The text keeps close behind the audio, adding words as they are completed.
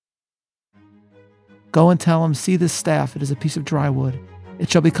Go and tell him, see this staff, it is a piece of dry wood. It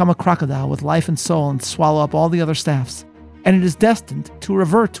shall become a crocodile with life and soul and swallow up all the other staffs. And it is destined to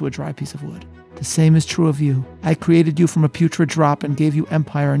revert to a dry piece of wood. The same is true of you. I created you from a putrid drop and gave you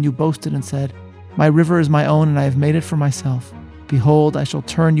empire, and you boasted and said, my river is my own and I have made it for myself. Behold, I shall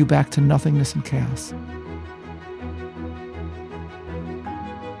turn you back to nothingness and chaos.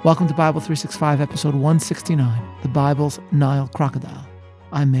 Welcome to Bible 365, episode 169, the Bible's Nile Crocodile.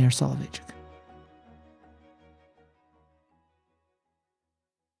 I'm Meir Soloveichik.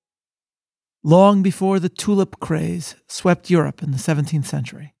 Long before the tulip craze swept Europe in the 17th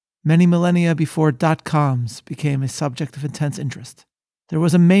century, many millennia before .coms became a subject of intense interest, there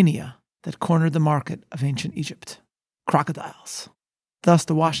was a mania that cornered the market of ancient Egypt: crocodiles. Thus,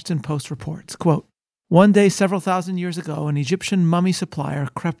 the Washington Post reports, quote, one day several thousand years ago, an Egyptian mummy supplier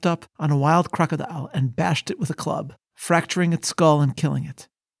crept up on a wild crocodile and bashed it with a club, fracturing its skull and killing it.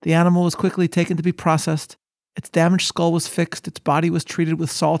 The animal was quickly taken to be processed. Its damaged skull was fixed, its body was treated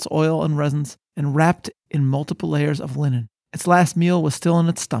with salts, oil, and resins, and wrapped in multiple layers of linen. Its last meal was still in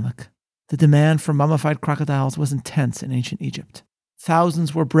its stomach. The demand for mummified crocodiles was intense in ancient Egypt.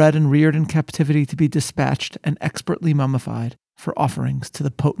 Thousands were bred and reared in captivity to be dispatched and expertly mummified for offerings to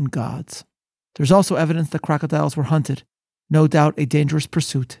the potent gods. There's also evidence that crocodiles were hunted, no doubt a dangerous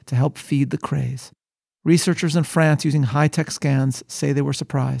pursuit to help feed the craze. Researchers in France using high-tech scans say they were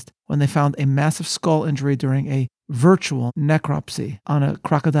surprised when they found a massive skull injury during a virtual necropsy on a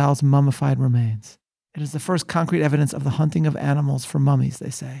crocodile's mummified remains. It is the first concrete evidence of the hunting of animals for mummies, they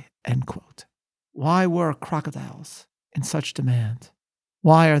say, end quote. Why were crocodiles in such demand?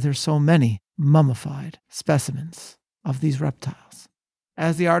 Why are there so many mummified specimens of these reptiles?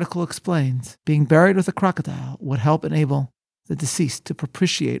 As the article explains, being buried with a crocodile would help enable the deceased to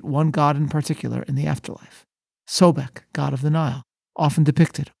propitiate one god in particular in the afterlife, Sobek, god of the Nile, often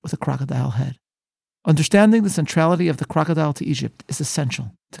depicted with a crocodile head. Understanding the centrality of the crocodile to Egypt is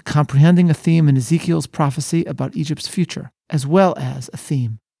essential to comprehending a theme in Ezekiel's prophecy about Egypt's future, as well as a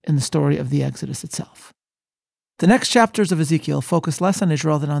theme in the story of the Exodus itself. The next chapters of Ezekiel focus less on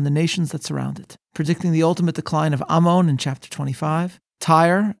Israel than on the nations that surround it, predicting the ultimate decline of Ammon in chapter 25,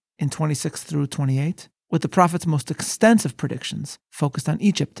 Tyre in 26 through 28, with the prophet's most extensive predictions focused on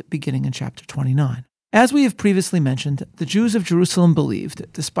Egypt beginning in chapter 29. As we have previously mentioned, the Jews of Jerusalem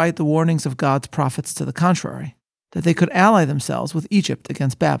believed, despite the warnings of God's prophets to the contrary, that they could ally themselves with Egypt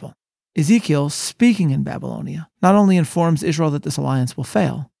against Babel. Ezekiel, speaking in Babylonia, not only informs Israel that this alliance will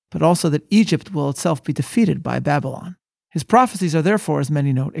fail, but also that Egypt will itself be defeated by Babylon. His prophecies are therefore, as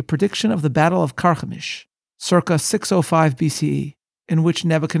many note, a prediction of the Battle of Carchemish, circa 605 BCE, in which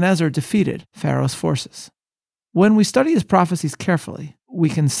Nebuchadnezzar defeated Pharaoh's forces. When we study his prophecies carefully, we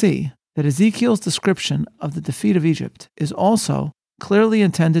can see that Ezekiel's description of the defeat of Egypt is also clearly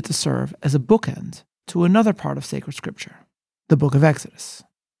intended to serve as a bookend to another part of sacred scripture, the book of Exodus.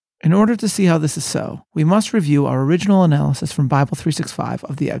 In order to see how this is so, we must review our original analysis from Bible 365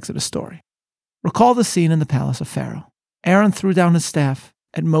 of the Exodus story. Recall the scene in the palace of Pharaoh. Aaron threw down his staff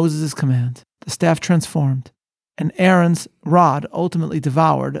at Moses' command. The staff transformed, and Aaron's rod ultimately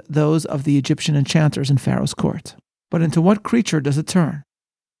devoured those of the Egyptian enchanters in Pharaoh's court. But into what creature does it turn?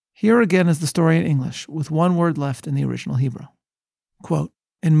 Here again is the story in English, with one word left in the original Hebrew. Quote,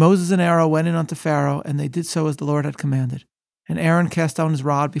 and Moses and Aaron went in unto Pharaoh, and they did so as the Lord had commanded. And Aaron cast down his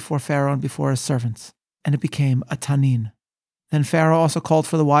rod before Pharaoh and before his servants, and it became a tanin. Then Pharaoh also called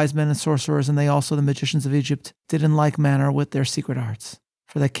for the wise men and sorcerers, and they also, the magicians of Egypt, did in like manner with their secret arts.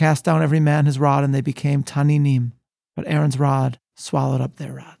 For they cast down every man his rod, and they became taninim. But Aaron's rod swallowed up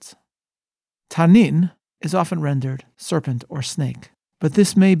their rods. Tanin is often rendered serpent or snake, but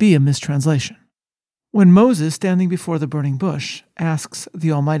this may be a mistranslation. When Moses, standing before the burning bush, asks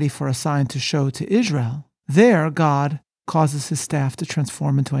the Almighty for a sign to show to Israel, there God causes his staff to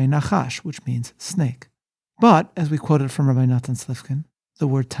transform into a nachash, which means snake. But, as we quoted from Rabbi Natan Slifkin, the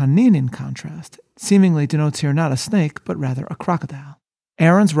word tanin, in contrast, seemingly denotes here not a snake, but rather a crocodile.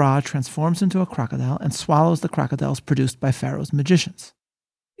 Aaron's rod transforms into a crocodile and swallows the crocodiles produced by Pharaoh's magicians.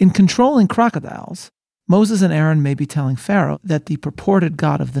 In controlling crocodiles, Moses and Aaron may be telling Pharaoh that the purported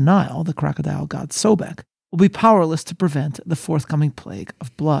god of the Nile, the crocodile god Sobek, will be powerless to prevent the forthcoming plague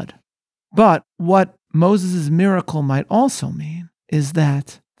of blood. But what Moses' miracle might also mean is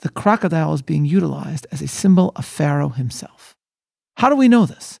that the crocodile is being utilized as a symbol of Pharaoh himself. How do we know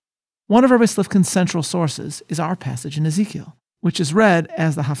this? One of Rabbi Slifkin's central sources is our passage in Ezekiel, which is read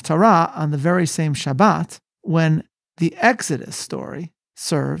as the Haftarah on the very same Shabbat when the Exodus story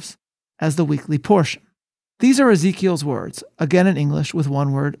serves as the weekly portion. These are Ezekiel's words, again in English with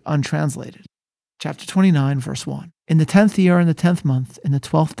one word untranslated. Chapter 29, verse 1. In the 10th year, in the 10th month, in the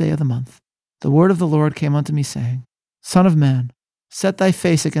 12th day of the month, the word of the Lord came unto me, saying, Son of man, set thy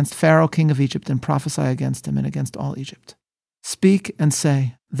face against Pharaoh king of Egypt, and prophesy against him and against all Egypt. Speak and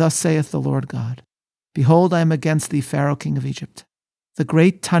say, Thus saith the Lord God, Behold, I am against thee, Pharaoh king of Egypt, the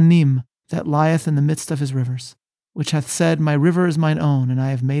great Tannim that lieth in the midst of his rivers, which hath said, My river is mine own, and I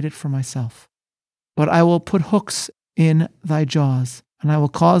have made it for myself. But I will put hooks in thy jaws, and I will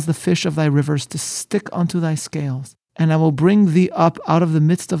cause the fish of thy rivers to stick unto thy scales, and I will bring thee up out of the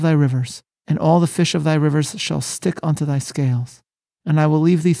midst of thy rivers, and all the fish of thy rivers shall stick unto thy scales. And I will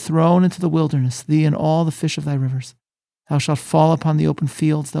leave thee thrown into the wilderness, thee and all the fish of thy rivers. Thou shalt fall upon the open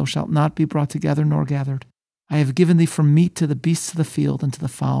fields, thou shalt not be brought together nor gathered. I have given thee for meat to the beasts of the field and to the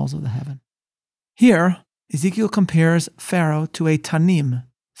fowls of the heaven. Here, Ezekiel compares Pharaoh to a Tannim,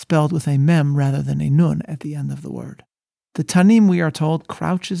 spelled with a mem rather than a nun at the end of the word. The Tannim, we are told,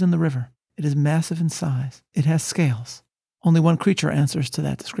 crouches in the river. It is massive in size. It has scales. Only one creature answers to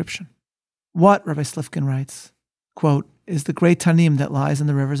that description. What, Rabbi Slifkin writes, quote, is the great Tannim that lies in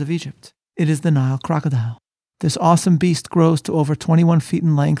the rivers of Egypt? It is the Nile crocodile. This awesome beast grows to over 21 feet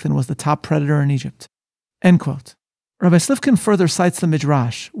in length and was the top predator in Egypt. End quote. Rabbi Slifkin further cites the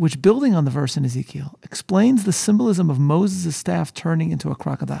Midrash, which, building on the verse in Ezekiel, explains the symbolism of Moses' staff turning into a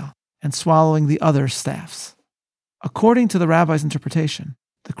crocodile and swallowing the other staffs. According to the rabbi's interpretation,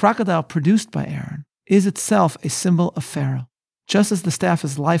 the crocodile produced by Aaron is itself a symbol of Pharaoh, just as the staff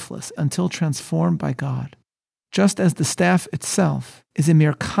is lifeless until transformed by God, just as the staff itself is a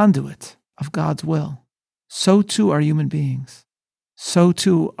mere conduit of God's will. So too are human beings. So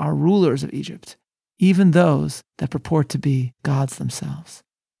too are rulers of Egypt, even those that purport to be gods themselves.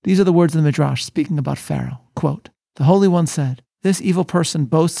 These are the words of the Midrash speaking about Pharaoh. Quote, The Holy One said, This evil person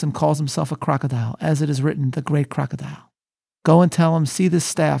boasts and calls himself a crocodile, as it is written, the great crocodile. Go and tell him, See this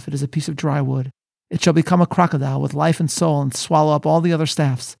staff, it is a piece of dry wood. It shall become a crocodile with life and soul and swallow up all the other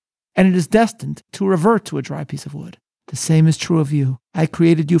staffs, and it is destined to revert to a dry piece of wood. The same is true of you. I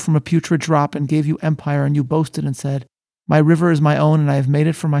created you from a putrid drop and gave you empire, and you boasted and said, My river is my own, and I have made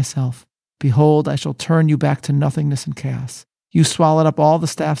it for myself. Behold, I shall turn you back to nothingness and chaos. You swallowed up all the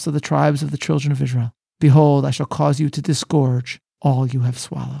staffs of the tribes of the children of Israel. Behold, I shall cause you to disgorge all you have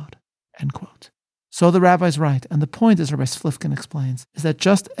swallowed. End quote. So the rabbis write, and the point, as Rabbi Slifkin explains, is that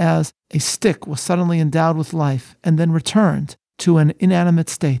just as a stick was suddenly endowed with life and then returned to an inanimate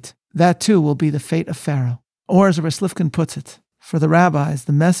state, that too will be the fate of Pharaoh. Or as Rabbi Slifkin puts it, for the rabbis,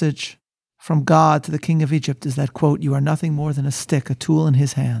 the message from God to the king of Egypt is that, quote, You are nothing more than a stick, a tool in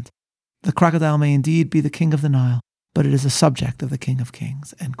his hand. The crocodile may indeed be the king of the Nile, but it is a subject of the King of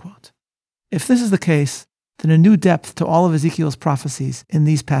Kings, end quote. If this is the case, then a new depth to all of Ezekiel's prophecies in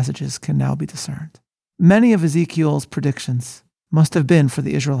these passages can now be discerned. Many of Ezekiel's predictions must have been, for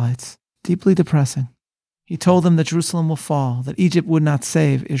the Israelites, deeply depressing. He told them that Jerusalem will fall, that Egypt would not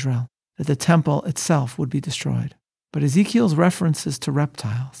save Israel, that the temple itself would be destroyed. But Ezekiel's references to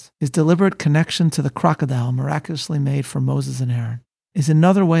reptiles, his deliberate connection to the crocodile miraculously made for Moses and Aaron, is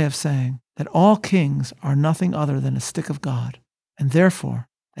another way of saying that all kings are nothing other than a stick of God, and therefore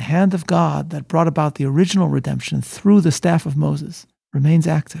the hand of God that brought about the original redemption through the staff of Moses remains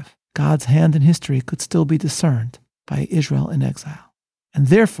active. God's hand in history could still be discerned by Israel in exile. And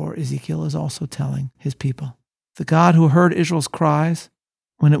therefore Ezekiel is also telling his people, the God who heard Israel's cries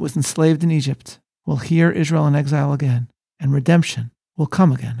when it was enslaved in Egypt will hear Israel in exile again, and redemption will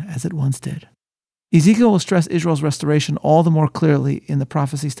come again as it once did. Ezekiel will stress Israel's restoration all the more clearly in the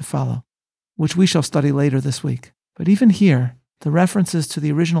prophecies to follow, which we shall study later this week. But even here, the references to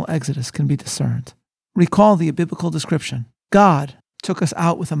the original Exodus can be discerned. Recall the biblical description. God took us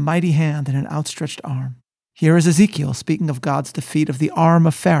out with a mighty hand and an outstretched arm. Here is Ezekiel speaking of God's defeat of the arm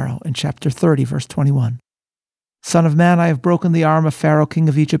of Pharaoh in chapter 30, verse 21. Son of man, I have broken the arm of Pharaoh, king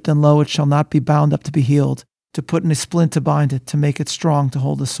of Egypt, and lo, it shall not be bound up to be healed, to put in a splint to bind it, to make it strong to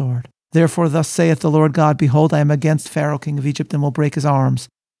hold the sword. Therefore thus saith the Lord God, Behold, I am against Pharaoh, king of Egypt, and will break his arms,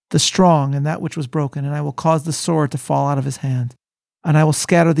 the strong and that which was broken, and I will cause the sword to fall out of his hand. And I will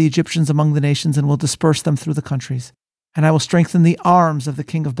scatter the Egyptians among the nations, and will disperse them through the countries. And I will strengthen the arms of the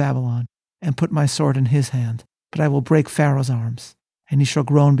king of Babylon, and put my sword in his hand. But I will break Pharaoh's arms, and he shall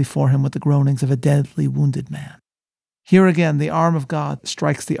groan before him with the groanings of a deadly wounded man. Here again, the arm of God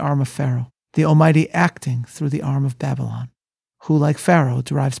strikes the arm of Pharaoh, the Almighty acting through the arm of Babylon, who, like Pharaoh,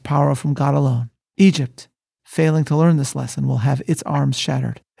 derives power from God alone. Egypt, failing to learn this lesson, will have its arms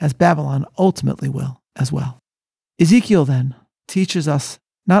shattered, as Babylon ultimately will as well. Ezekiel, then, teaches us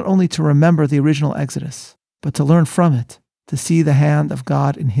not only to remember the original Exodus, but to learn from it, to see the hand of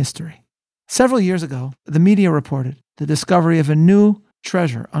God in history. Several years ago, the media reported the discovery of a new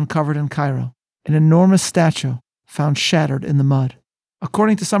treasure uncovered in Cairo, an enormous statue found shattered in the mud.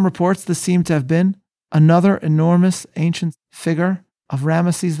 According to some reports, this seemed to have been another enormous ancient figure of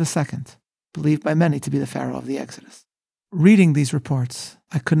Ramesses II, believed by many to be the pharaoh of the Exodus. Reading these reports,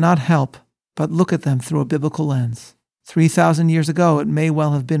 I could not help but look at them through a biblical lens. 3,000 years ago, it may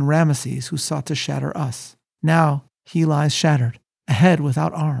well have been Ramesses who sought to shatter us. Now, he lies shattered, a head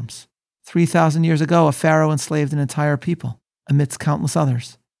without arms. 3,000 years ago, a pharaoh enslaved an entire people, amidst countless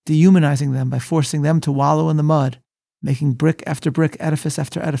others, dehumanizing them by forcing them to wallow in the mud, making brick after brick, edifice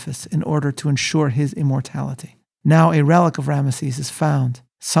after edifice, in order to ensure his immortality. Now a relic of Ramesses is found,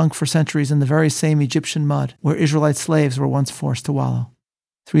 sunk for centuries in the very same Egyptian mud where Israelite slaves were once forced to wallow.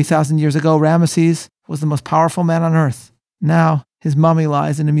 3,000 years ago, Ramesses was the most powerful man on earth. Now, his mummy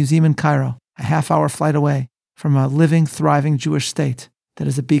lies in a museum in Cairo, a half-hour flight away from a living, thriving Jewish state that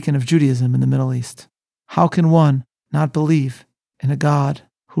is a beacon of Judaism in the Middle East. How can one not believe in a God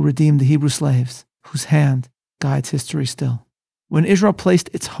who redeemed the Hebrew slaves, whose hand guides history still? When Israel placed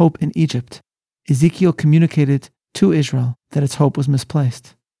its hope in Egypt, Ezekiel communicated to Israel that its hope was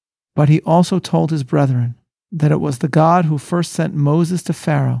misplaced. But he also told his brethren that it was the God who first sent Moses to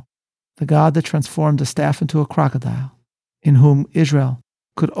Pharaoh, the God that transformed a staff into a crocodile, in whom Israel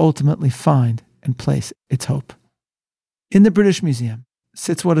could ultimately find and place its hope. In the British Museum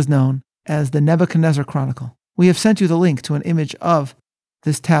sits what is known as the Nebuchadnezzar Chronicle. We have sent you the link to an image of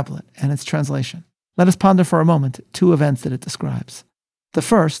this tablet and its translation. Let us ponder for a moment two events that it describes. The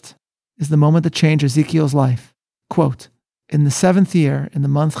first is the moment that changed Ezekiel's life. Quote, "In the 7th year, in the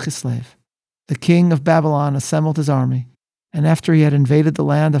month Chislev, the king of Babylon assembled his army, and after he had invaded the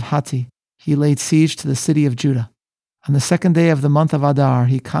land of Hatti, he laid siege to the city of Judah. On the 2nd day of the month of Adar,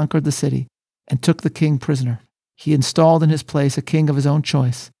 he conquered the city and took the king prisoner. He installed in his place a king of his own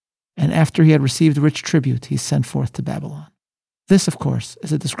choice, and after he had received rich tribute, he sent forth to Babylon." This, of course,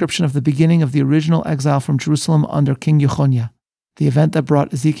 is a description of the beginning of the original exile from Jerusalem under King Jechoniah, the event that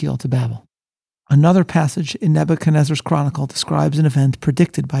brought Ezekiel to Babel. Another passage in Nebuchadnezzar's chronicle describes an event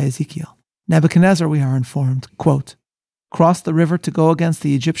predicted by Ezekiel. Nebuchadnezzar, we are informed, quote, "crossed the river to go against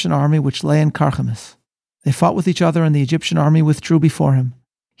the Egyptian army which lay in Carchemish. They fought with each other, and the Egyptian army withdrew before him.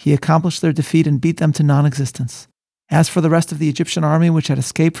 He accomplished their defeat and beat them to non-existence. As for the rest of the Egyptian army, which had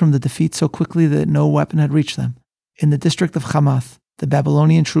escaped from the defeat so quickly that no weapon had reached them, in the district of Hamath, the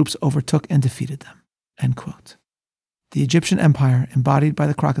Babylonian troops overtook and defeated them." End quote. The Egyptian empire, embodied by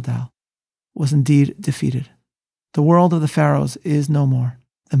the crocodile, was indeed defeated. The world of the pharaohs is no more.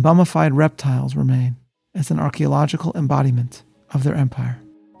 The mummified reptiles remain as an archaeological embodiment of their empire.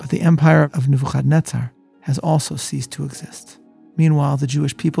 But the empire of Nebuchadnezzar has also ceased to exist. Meanwhile, the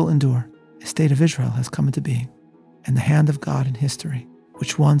Jewish people endure. A state of Israel has come into being, and the hand of God in history,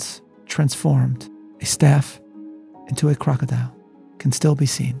 which once transformed a staff into a crocodile, can still be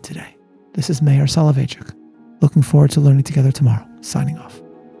seen today. This is Meir Soloveichik. Looking forward to learning together tomorrow. Signing off.